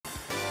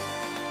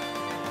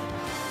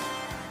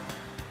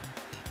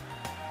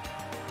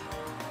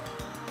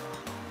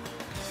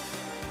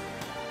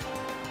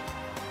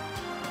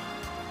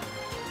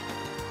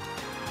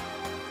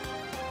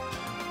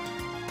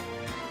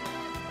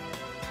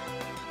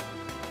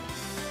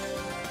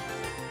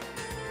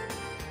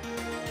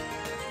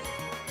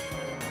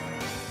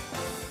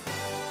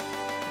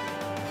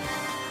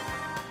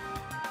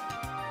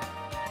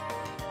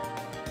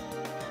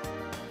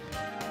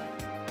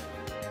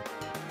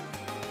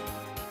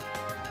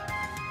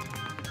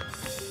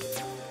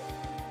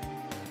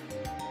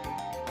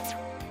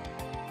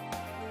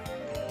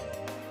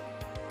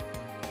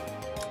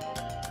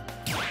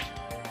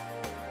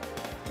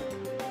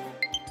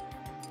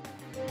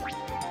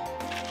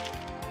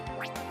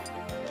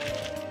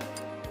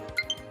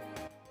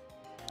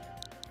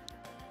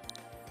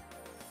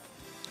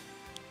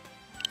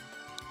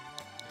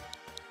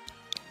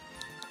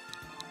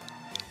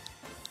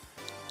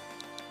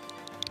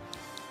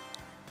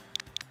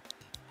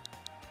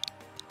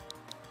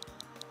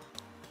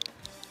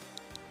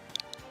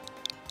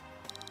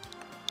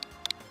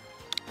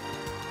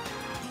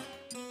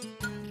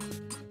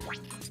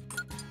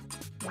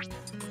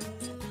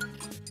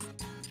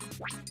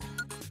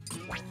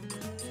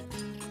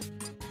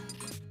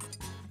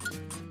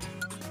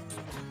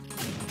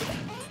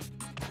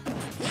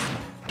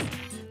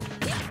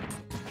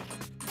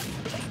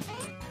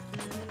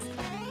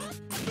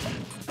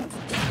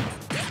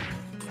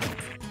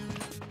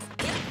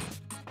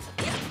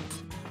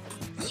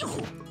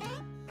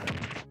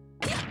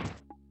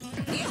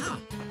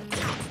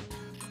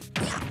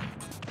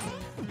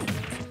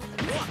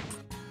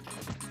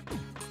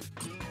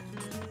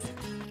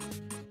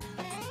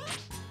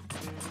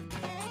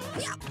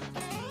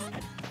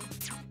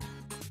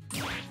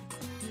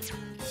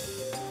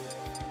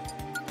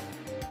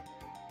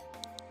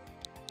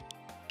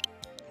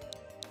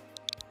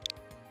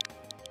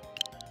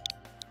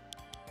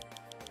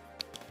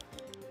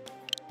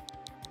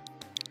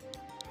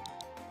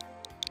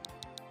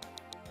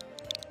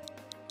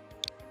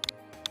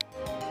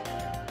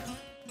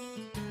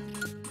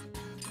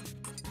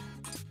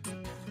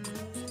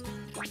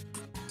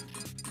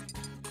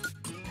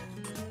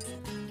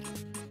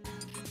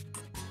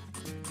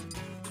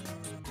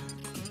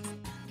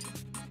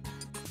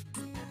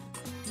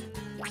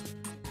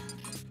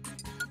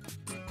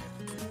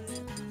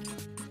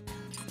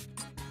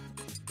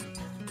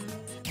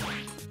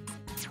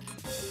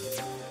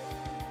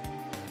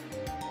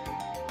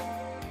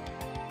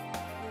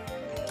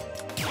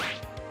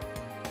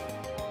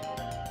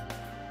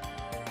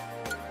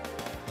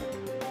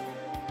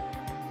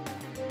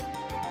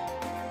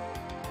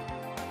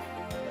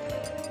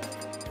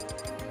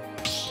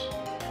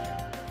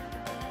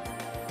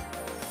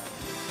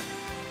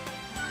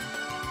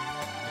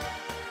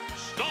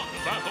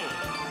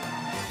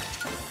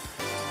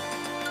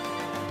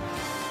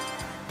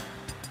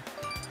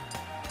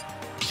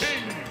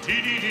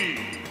TDD.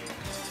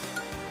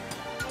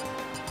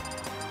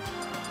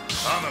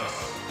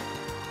 Thomas.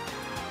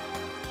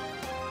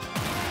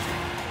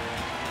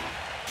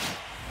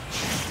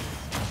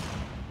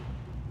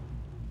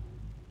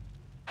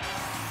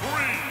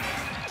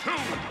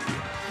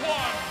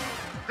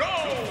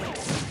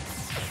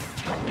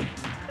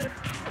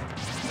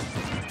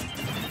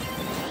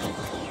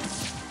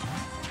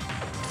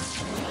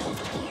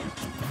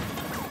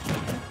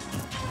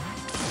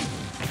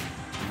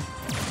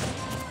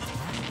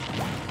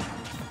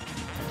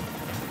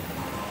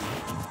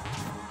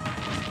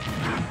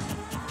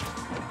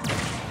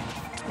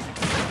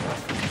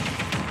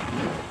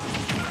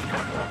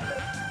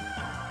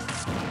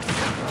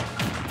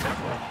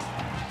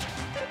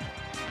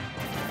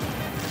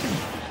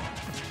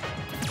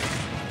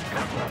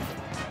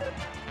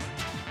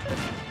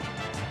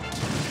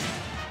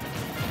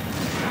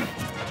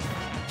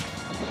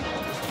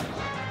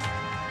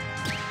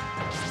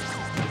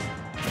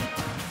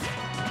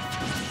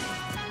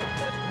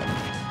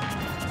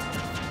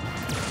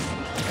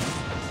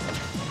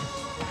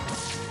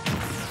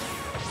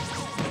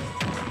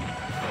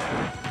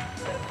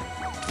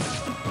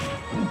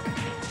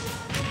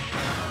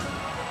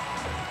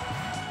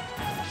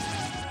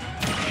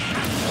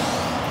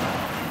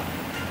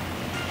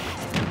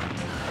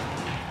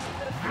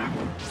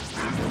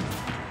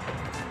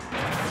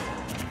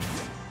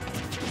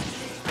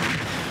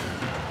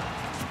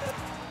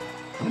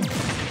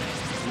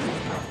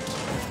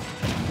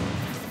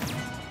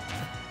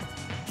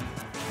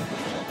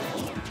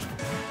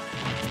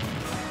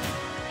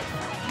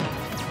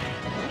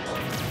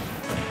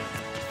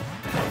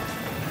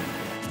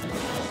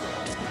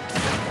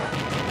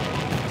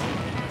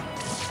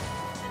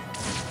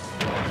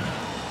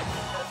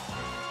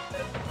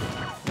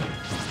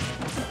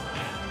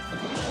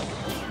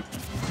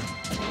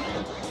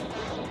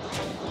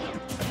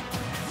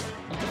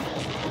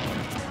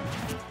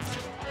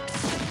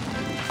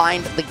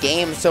 Find the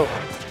game, so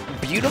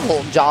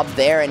beautiful job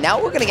there. And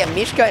now we're gonna get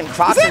Mishka and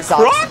Crocs and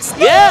Socks. Crocs?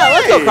 Yeah,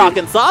 let's go Crocs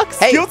and Socks.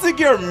 Hey. Guilty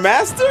Gear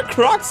Master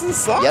Crocs and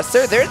Socks? Yes,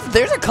 sir.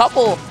 There's a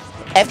couple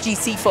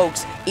FGC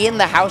folks in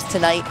the house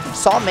tonight.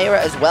 Saw Mayra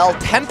as well.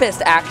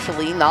 Tempest,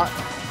 actually, not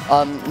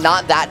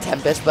that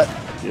Tempest, but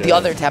the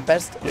other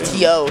Tempest.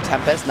 TO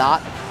Tempest,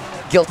 not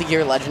Guilty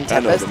Gear Legend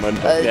Tempest. I know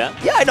the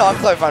yeah, I know. I'm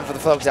clarifying for the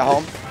folks at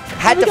home.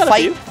 Had to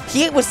fight.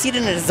 He was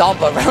seated in a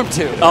Zomba round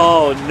 2.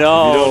 Oh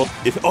no!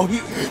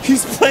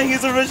 He's playing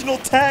his original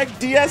tag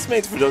DS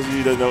mates. For those of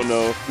you that don't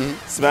know,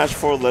 Smash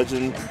 4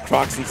 legend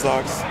Crocs and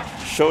Socks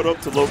showed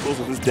up to locals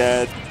with his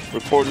dad,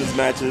 recorded his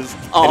matches,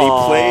 and he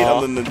played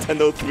on the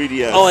Nintendo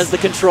 3DS. Oh, as the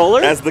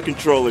controller? As the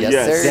controller,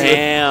 yes. Sir.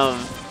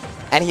 Damn.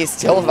 And he's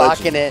still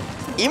rocking it,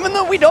 even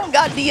though we don't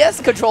got DS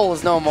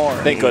controls no more.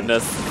 Thank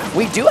goodness.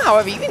 We do,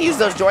 however, you can use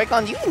those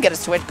Joy-Cons, you can get a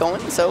Switch going,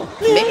 so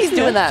maybe he's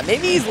doing that.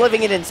 Maybe he's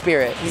living it in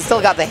spirit. He's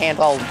still got the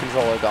handheld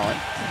controller going.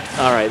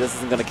 All right, this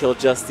isn't going to kill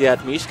just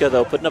yet. Mishka,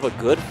 though, putting up a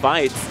good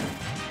fight.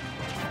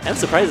 I'm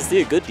surprised to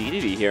see a good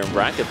DDD here in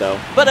bracket, though.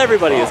 But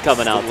everybody is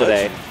coming out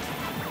today.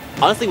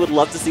 Honestly, would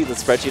love to see the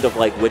spreadsheet of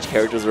like which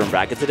characters are in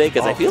bracket today,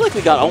 because I feel like we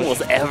got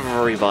almost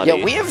everybody.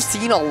 Yeah, we have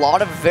seen a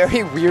lot of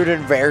very weird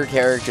and rare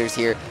characters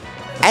here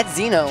at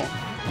Xeno.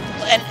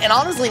 And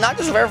honestly, not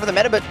just rare for the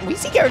meta, but we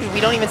see characters we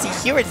don't even see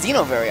here at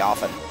Xeno very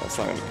often. That's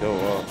not going to go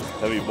well.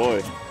 Heavy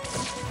boy.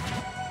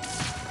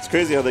 It's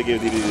crazy how they gave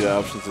DDD the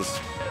option to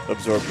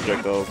absorb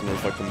projectiles and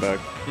reflect them back.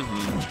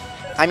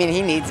 I mean,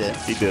 he needs it.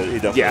 He did. He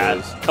definitely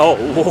does.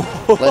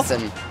 Oh.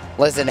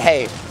 listen,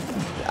 hey.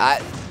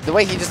 The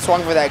way he just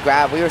swung for that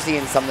grab, we were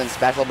seeing something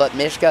special, but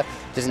Mishka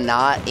just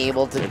not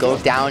able to go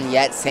down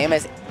yet.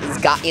 Samus is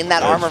got in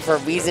that armor for a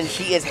reason.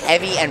 She is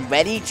heavy and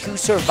ready to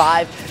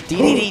survive.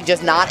 DDD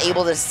just not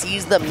able to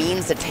seize the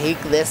means to take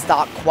this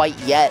stock quite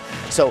yet.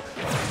 So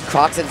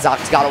Crocs and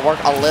Zox got to work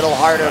a little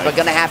harder, but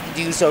going to have to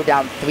do so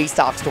down 3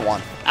 stocks to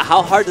 1.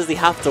 How hard does he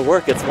have to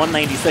work? It's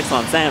 196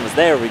 on Samus.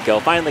 There we go.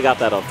 Finally got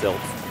that up tilt.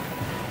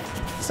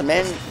 So,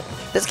 man,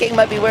 this king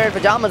might be wearing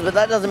pajamas, but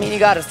that doesn't mean you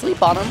got to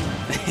sleep on him.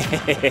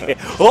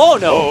 Oh,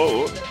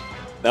 no.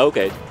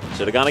 Okay.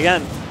 Should have gone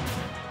again.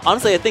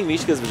 Honestly, I think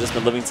Mishka's just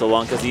been living so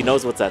long because he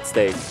knows what's at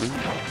stake.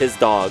 His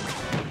dog.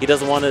 He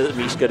doesn't want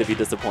Mishka to be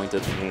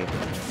disappointed.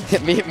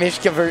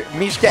 Mishka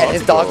and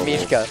his dog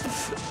Mishka.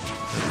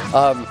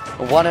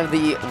 One of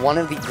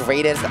the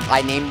greatest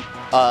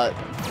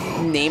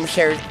name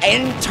shares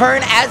and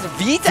turn as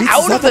Vita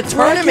out of the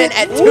tournament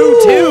at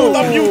 2-2.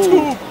 Love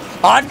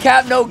YouTube. On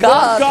cap, no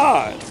god. No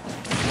god.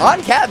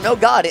 On cap, no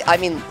god. I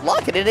mean,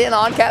 locking it in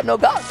on cap, no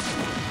god.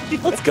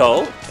 Let's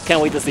go.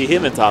 Can't wait to see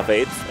him in top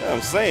 8. Yeah,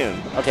 I'm saying.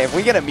 Okay, if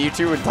we get a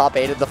Mewtwo in top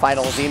 8 at the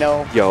final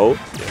Xeno, Yo.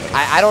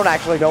 I don't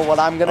actually know what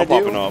I'm gonna do.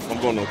 I'm popping off. I'm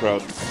going to the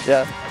crowd.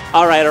 Yeah.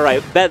 All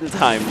right. Betting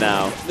time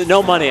now.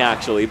 No money,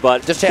 actually,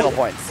 but... Just channel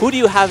points. Who do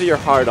you have your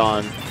heart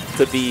on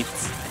to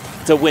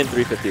win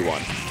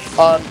 351?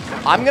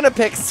 I'm gonna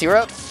pick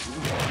Syrup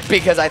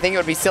because I think it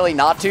would be silly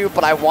not to,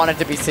 but I want it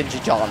to be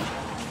Sinji John.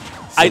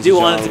 I do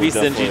want it to be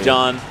Sinji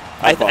John.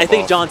 I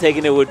think John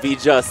taking it would be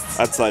just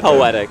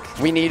poetic.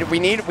 We need.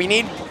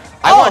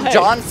 I want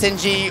John,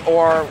 Sinji,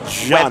 or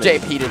Web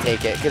JP to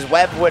take it because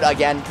Web would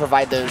again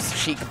provide those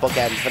chic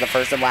bookends for the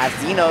first and last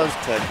Xenos.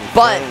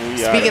 But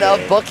speaking of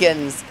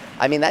bookends,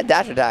 I mean that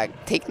dash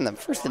attack taking them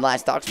first and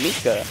last stocks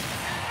Mishka.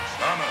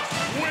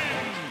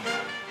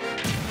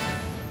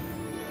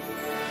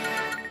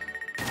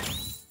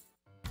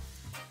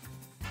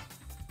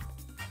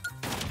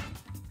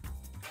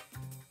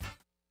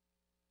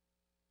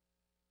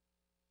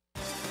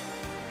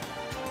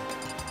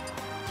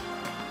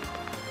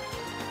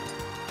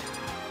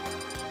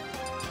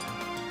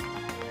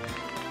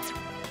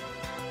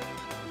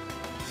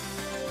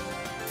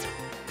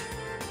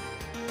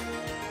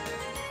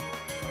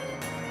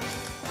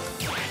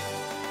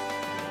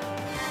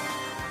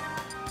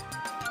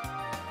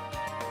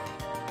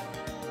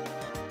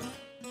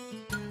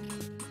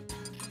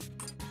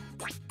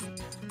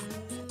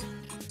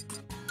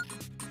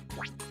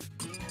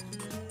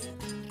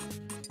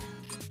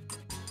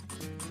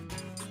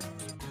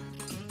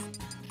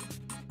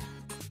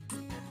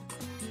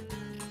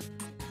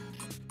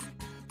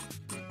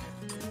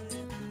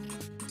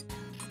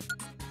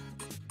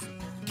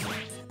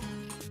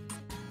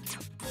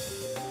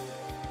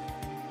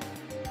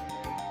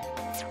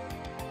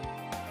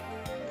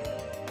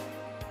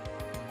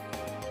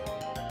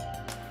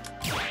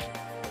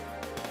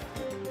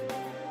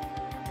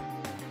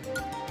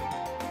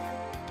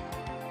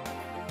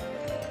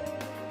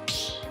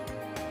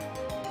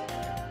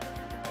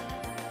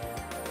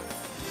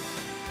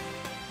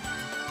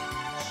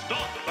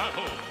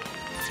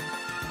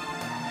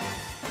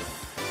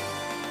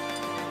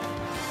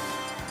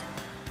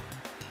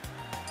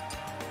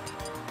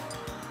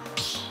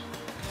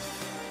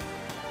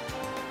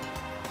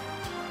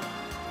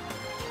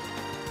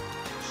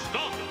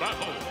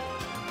 Battle.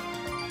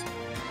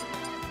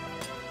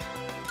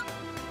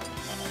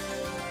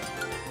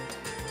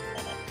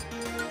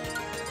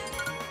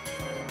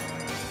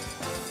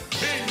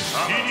 King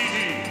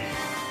DDD.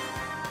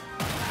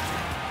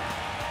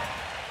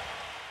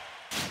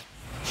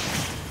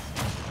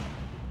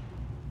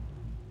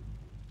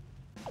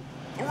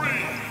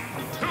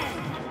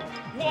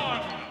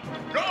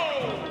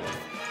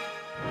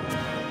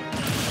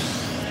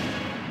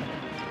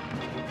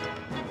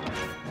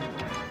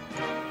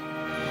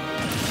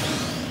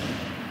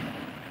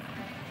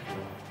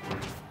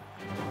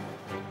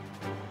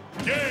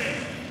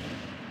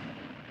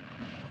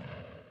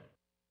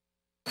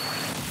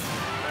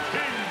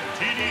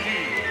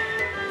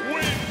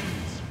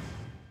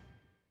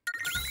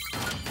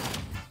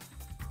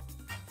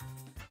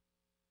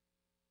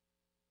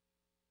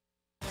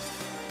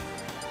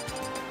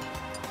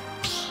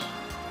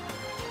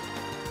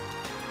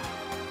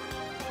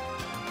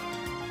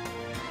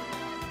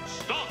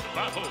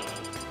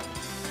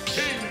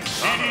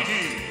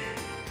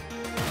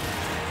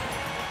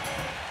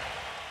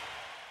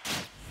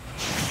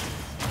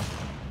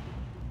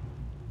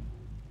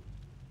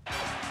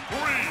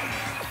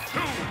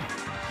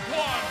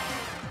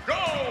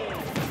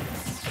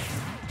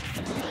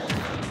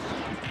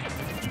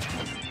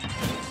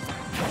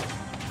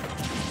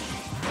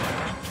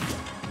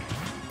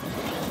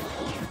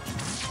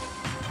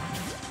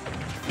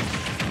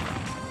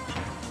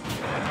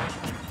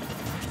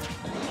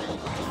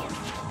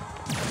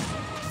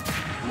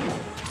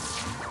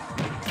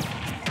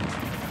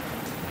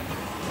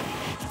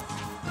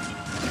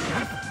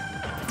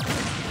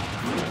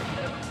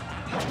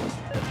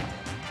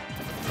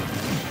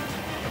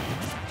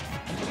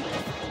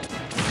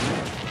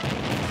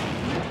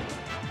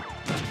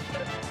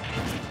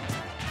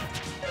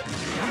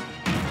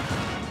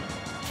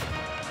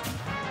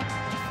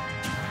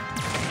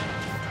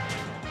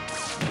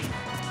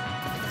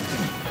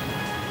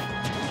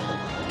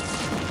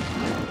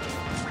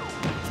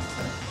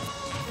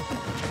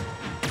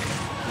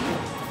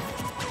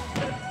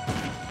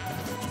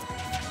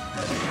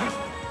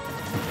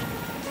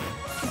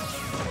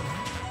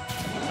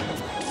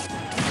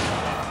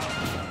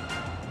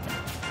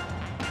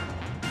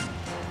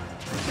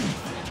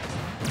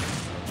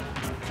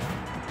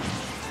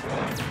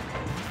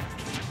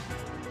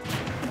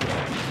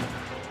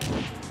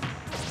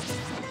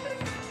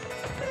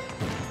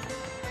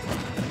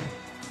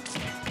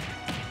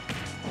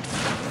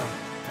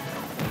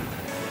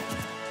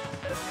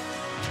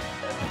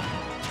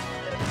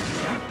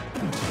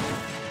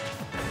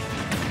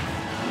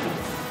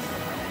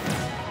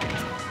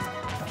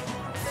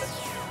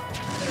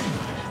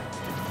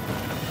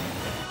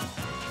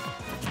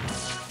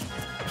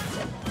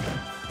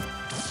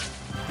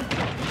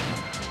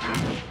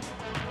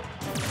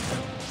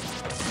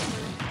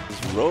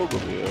 Rogue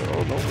over here.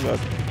 Oh, no, we got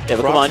Yeah,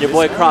 but come on, your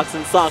boy Crocs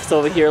and Socks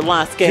over here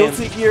last game.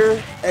 Guilty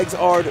Gear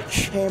Exard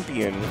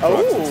champion.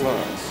 Crocs and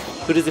Socks.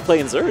 Who does he play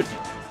in Zerd?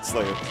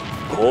 Slayer.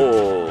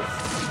 Oh,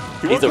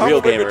 He he's won a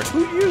real Common gamer. Breaker 2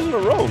 years in a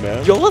row,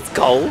 man. Yo, let's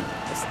go.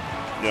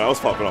 Yeah, I was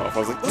popping off. I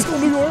was like, let's go,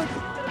 New York.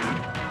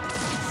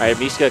 All right,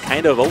 Mishka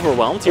kind of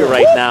overwhelmed here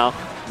right now.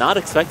 Not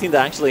expecting to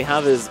actually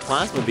have his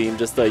Plasma Beam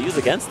just used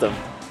against him.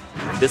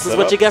 This is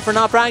what you get for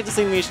not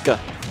practicing, Mishka.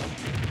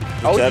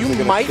 Oh, Jabs you are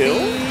gonna might kill?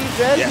 be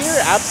dead Yes.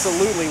 here?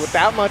 Absolutely. With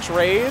that much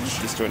rage.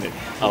 Destroying it.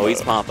 Oh, he's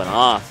popping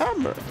off.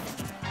 Hammer.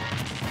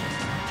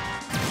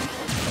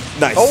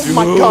 Nice. Oh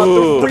my god,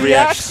 Ooh. the The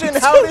reaction.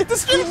 reaction. How did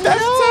This he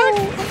dash know?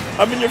 attack.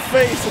 I'm in your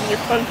face. I'm in your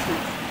country.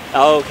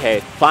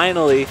 Okay,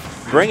 finally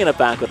bringing it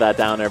back with that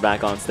down air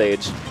back on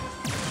stage.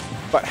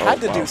 But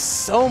had to wow. do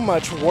so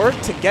much work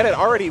to get it.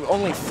 Already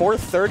only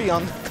 4:30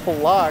 on the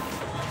clock.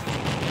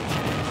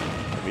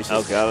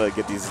 Misha's gotta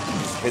get these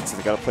hits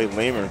and they gotta play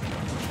lamer.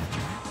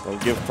 Don't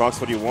give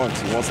Crocs what he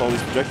wants. He wants all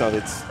these projectile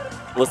hits.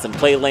 Listen,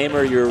 play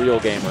lamer, you're a real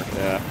gamer.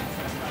 Yeah.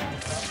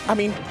 I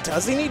mean,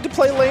 does he need to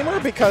play lamer?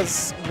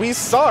 Because we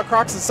saw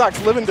Crocs and Socks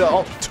live into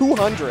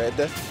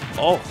 200.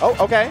 Oh. Oh,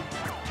 okay.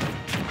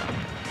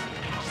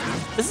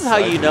 This is how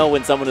you know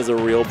when someone is a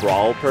real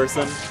brawl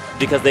person,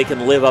 because they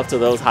can live up to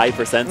those high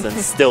percents and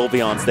still be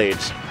on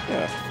stage.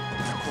 Yeah.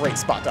 Great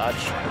spot dodge.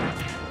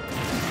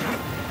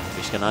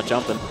 Mishka not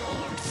jumping.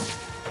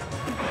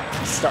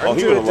 Starting Oh,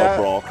 he to would have loved adapt.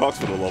 Brawl. Crocs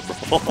would have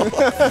loved Brawl.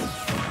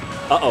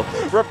 Uh-oh.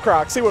 Rip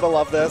Crocs, he would have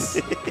loved this.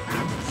 The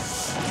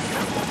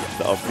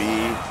up B,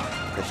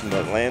 catching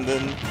that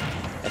Landon.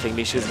 I think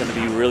Mishka's going to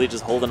be really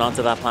just holding on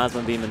to that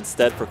Plasma Beam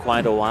instead for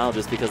quite a while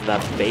just because of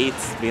that bait,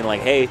 being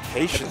like, hey,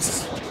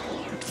 Patience.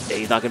 yeah,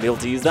 he's not going to be able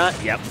to use that.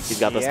 Yep, he's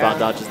got the Yeah. spot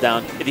dodges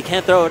down. If he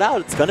can't throw it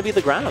out, it's going to be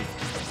the ground.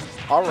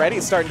 Already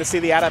starting to see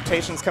the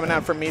adaptations coming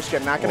out from Mishka.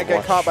 Not going to get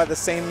watch. caught by the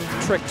same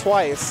trick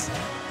twice.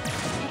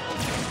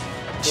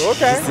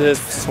 Okay. Jesus.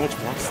 So much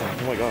block stack.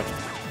 Oh my god.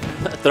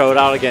 Throw it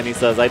out again, he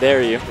says. I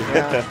dare you.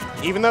 Yeah.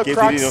 Even though Gave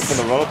Crocs, DD from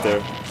the run up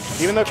there.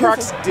 even though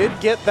Crocs did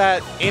get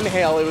that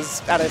inhale, it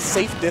was at a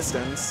safe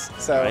distance.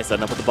 So All right,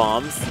 setting up with the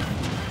bombs.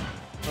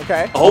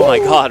 okay. Oh my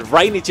god,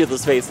 right in each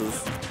other's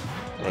faces.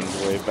 Runs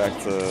away back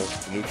to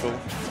neutral. All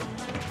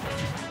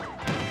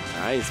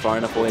right, he's far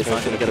enough away. He's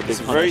not going to get a big It's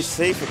very punish.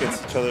 safe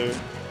against each other.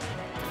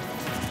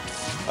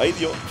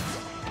 Ideal.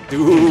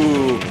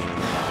 Ooh.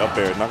 Up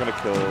air, not gonna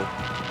kill.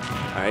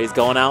 All right, he's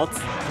going out.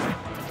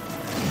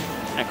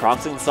 And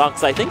Crocs and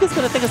Socks, I think, is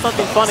going to think of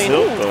something funny.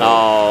 Tilt, though.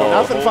 Oh.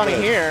 Nothing hold funny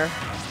that. here.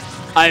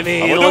 I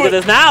mean, I'm gonna look do at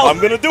it. this now. I'm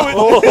gonna do it.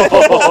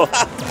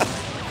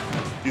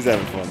 He's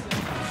having fun.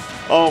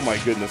 Oh my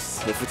goodness,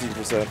 the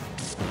 15%.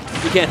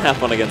 You can't have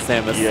fun against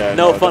Samus. Yeah,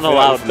 no no, fun definitely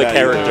allowed, not the that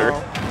character.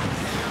 No.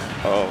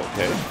 Oh,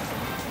 okay.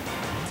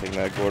 Taking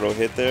that Gordo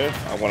hit there.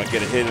 I want to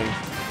get a hit in.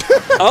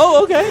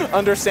 Oh, okay.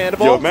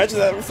 Understandable. Yo, imagine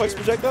that reflex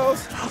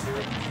projectiles.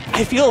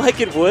 I feel like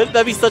it would.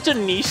 That'd be such a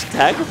niche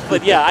tech,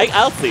 but yeah,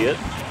 I'll see it.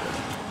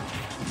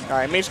 All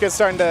right, Mishka's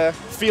starting to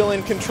feel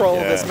in control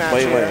of this match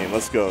play here. lane.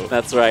 Let's go.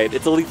 That's right.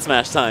 It's Elite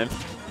Smash time.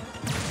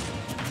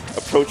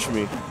 Approach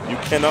me. You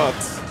cannot.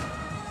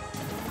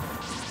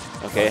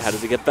 Okay, how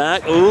does he get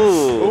back?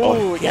 Ooh.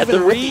 Ooh, he had even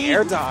the with read. the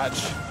air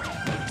dodge.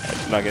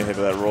 Not gonna hit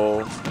for that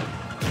roll.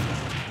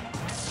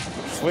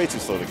 It's way too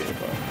slow to get hit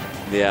by.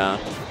 Yeah.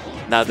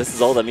 Now this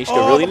is all that Mishka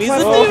really needs to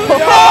do. Oh,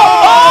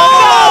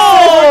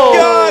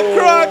 God,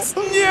 Crocs!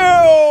 No!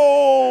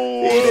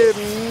 He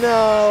didn't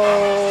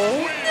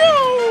know.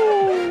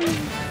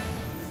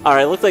 All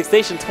right, looks like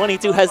Station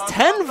 22 has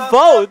 10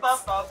 votes.